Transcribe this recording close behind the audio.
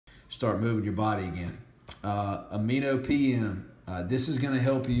start moving your body again. Amino PM. This is going to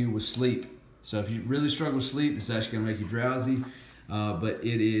help you with sleep. So if you really struggle with sleep, it's actually going to make you drowsy, but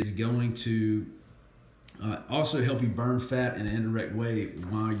it is going to also help you burn fat in an indirect way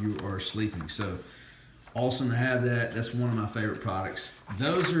while you are sleeping. So awesome to have that. That's one of my favorite products.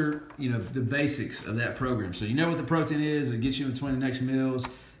 Those are, the basics of that program. So you know what the protein is. It gets you in between the next meals.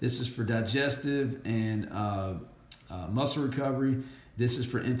 This is for digestive and muscle recovery. This is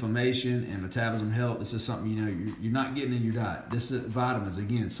for inflammation and metabolism health. This is something you're not getting in your diet. This is vitamins.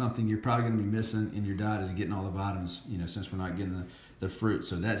 Again, something you're probably going to be missing in your diet is getting all the vitamins. Since we're not getting the fruit.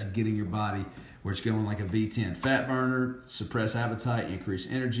 So that's getting your body where it's going like a V10. Fat burner, suppress appetite, increase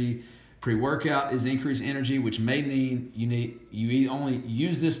energy. Pre-workout is increased energy, which may mean you only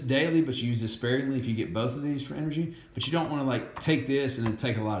use this daily, but you use this sparingly if you get both of these for energy. But you don't want to take this and then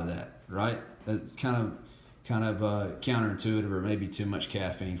take a lot of that, right? That's kind of counterintuitive, or maybe too much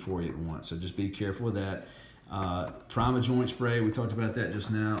caffeine for you at once. So just be careful with that. Prima joint spray, we talked about that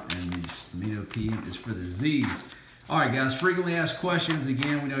just now, and the Amino PM is for the Z's. All right, guys, frequently asked questions.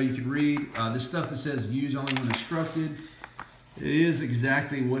 Again, we know you can read this stuff that says use only when instructed. It is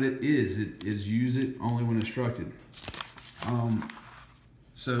exactly what it is. It is use it only when instructed.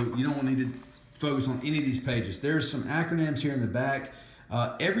 So you don't need to focus on any of these pages. There's some acronyms here in the back.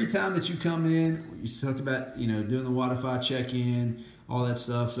 Every time that you come in, you talked about doing the Wi-Fi check-in, all that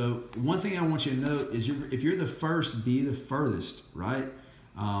stuff. So one thing I want you to note is if you're the first, be the furthest, right?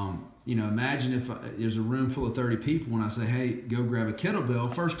 Imagine if there's a room full of 30 people and I say, hey, go grab a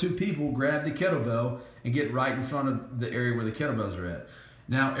kettlebell. First 2 people grab the kettlebell and get right in front of the area where the kettlebells are at.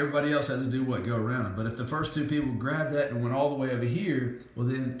 Now, everybody else has to do what? Go around them. But if the first 2 people grab that and went all the way over here, well,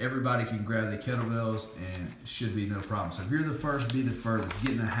 then everybody can grab the kettlebells and it should be no problem. So if you're the first, be the furthest.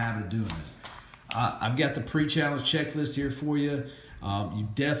 Get in the habit of doing it. I've got the pre-challenge checklist here for you. You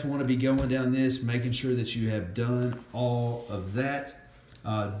definitely want to be going down this, making sure that you have done all of that.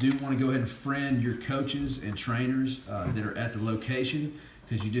 Do want to go ahead and friend your coaches and trainers that are at the location,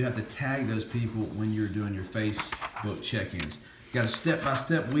 because you do have to tag those people when you're doing your Facebook check-ins. Got a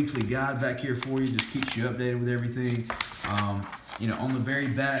step-by-step weekly guide back here for you. Just keeps you updated with everything. On the very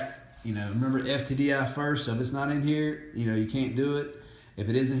back, remember FTDI first. So if it's not in here, you can't do it. If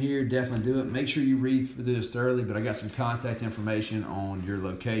it isn't here, definitely do it. Make sure you read through this thoroughly. But I got some contact information on your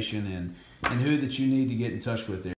location and who that you need to get in touch with there.